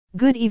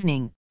Good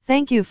evening.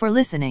 Thank you for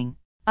listening.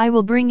 I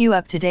will bring you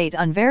up to date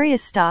on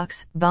various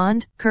stocks,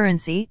 bond,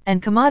 currency,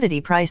 and commodity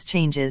price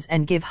changes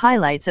and give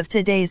highlights of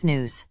today's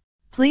news.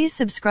 Please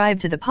subscribe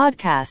to the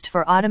podcast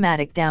for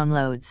automatic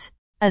downloads.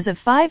 As of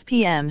 5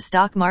 p.m.,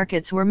 stock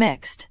markets were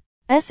mixed.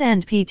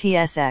 S&P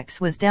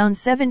TSX was down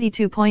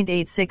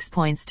 72.86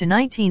 points to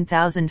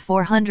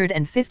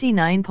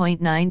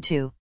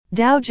 19,459.92.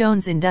 Dow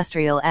Jones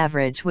Industrial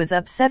Average was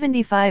up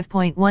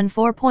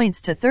 75.14 points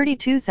to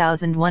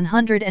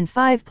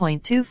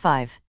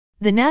 32,105.25.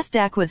 The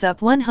Nasdaq was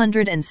up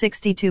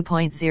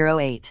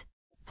 162.08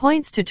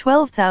 points to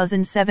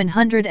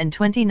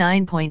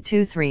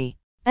 12,729.23.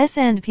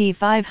 S&P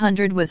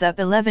 500 was up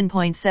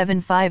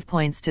 11.75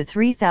 points to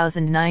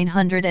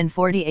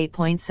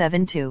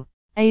 3,948.72.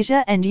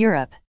 Asia and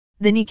Europe.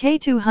 The Nikkei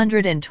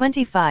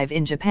 225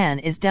 in Japan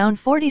is down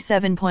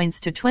 47 points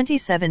to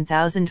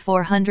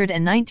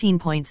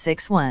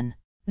 27,419.61.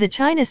 The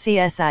China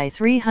CSI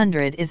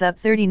 300 is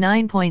up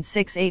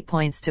 39.68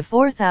 points to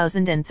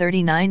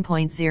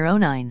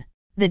 4,039.09.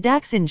 The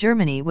DAX in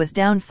Germany was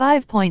down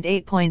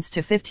 5.8 points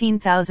to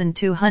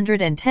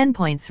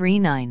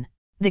 15,210.39.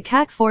 The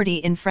CAC 40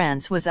 in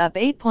France was up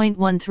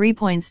 8.13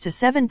 points to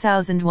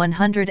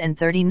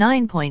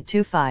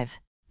 7,139.25.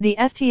 The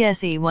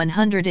FTSE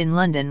 100 in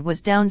London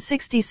was down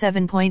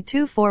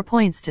 67.24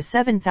 points to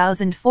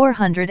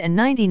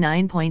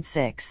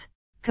 7,499.6.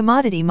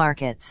 Commodity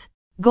markets.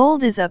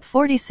 Gold is up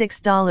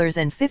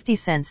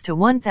 $46.50 to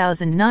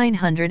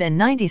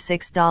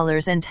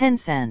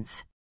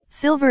 $1,996.10.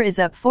 Silver is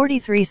up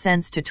 43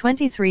 cents to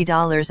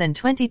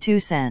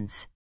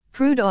 $23.22.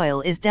 Crude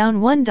oil is down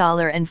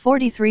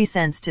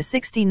 $1.43 to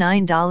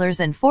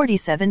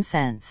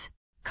 $69.47.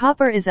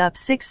 Copper is up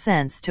 6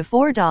 cents to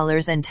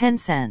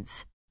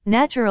 $4.10.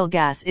 Natural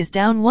gas is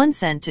down 1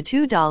 cent to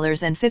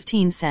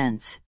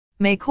 $2.15.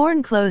 May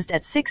corn closed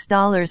at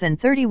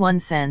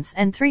 $6.31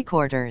 and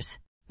 3/4.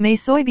 May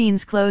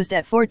soybeans closed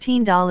at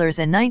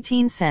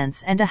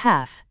 $14.19 and a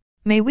half.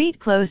 May wheat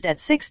closed at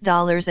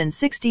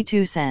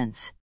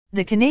 $6.62.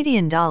 The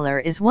Canadian dollar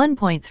is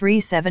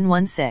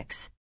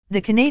 1.3716. The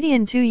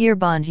Canadian 2-year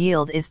bond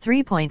yield is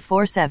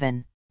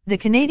 3.47. The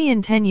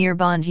Canadian 10-year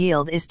bond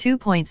yield is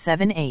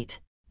 2.78.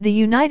 The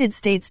United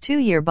States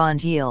 2-year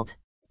bond yield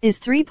is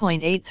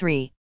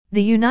 3.83.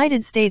 The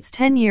United States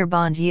 10-year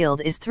bond yield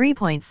is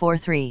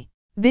 3.43.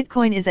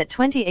 Bitcoin is at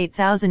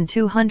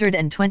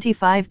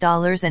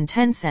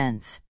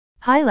 $28,225.10.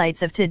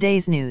 Highlights of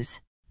today's news.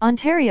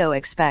 Ontario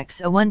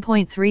expects a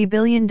 $1.3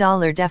 billion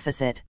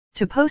deficit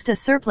to post a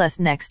surplus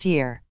next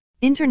year.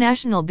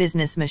 International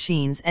Business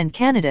Machines and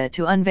Canada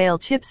to unveil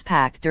CHIPS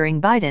Pact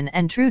during Biden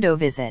and Trudeau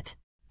visit.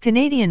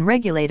 Canadian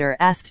regulator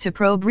asked to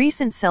probe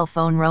recent cell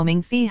phone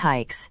roaming fee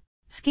hikes.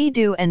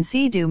 Ski-Doo and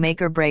Sea-Doo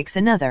maker breaks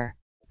another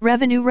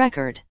revenue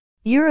record.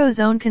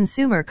 Eurozone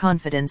consumer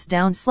confidence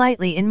down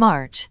slightly in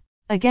March.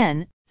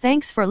 Again,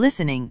 thanks for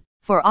listening.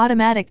 For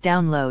automatic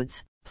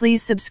downloads,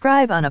 please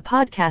subscribe on a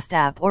podcast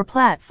app or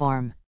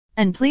platform.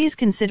 And please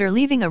consider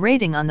leaving a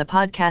rating on the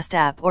podcast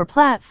app or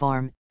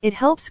platform. It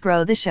helps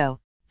grow the show.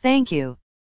 Thank you.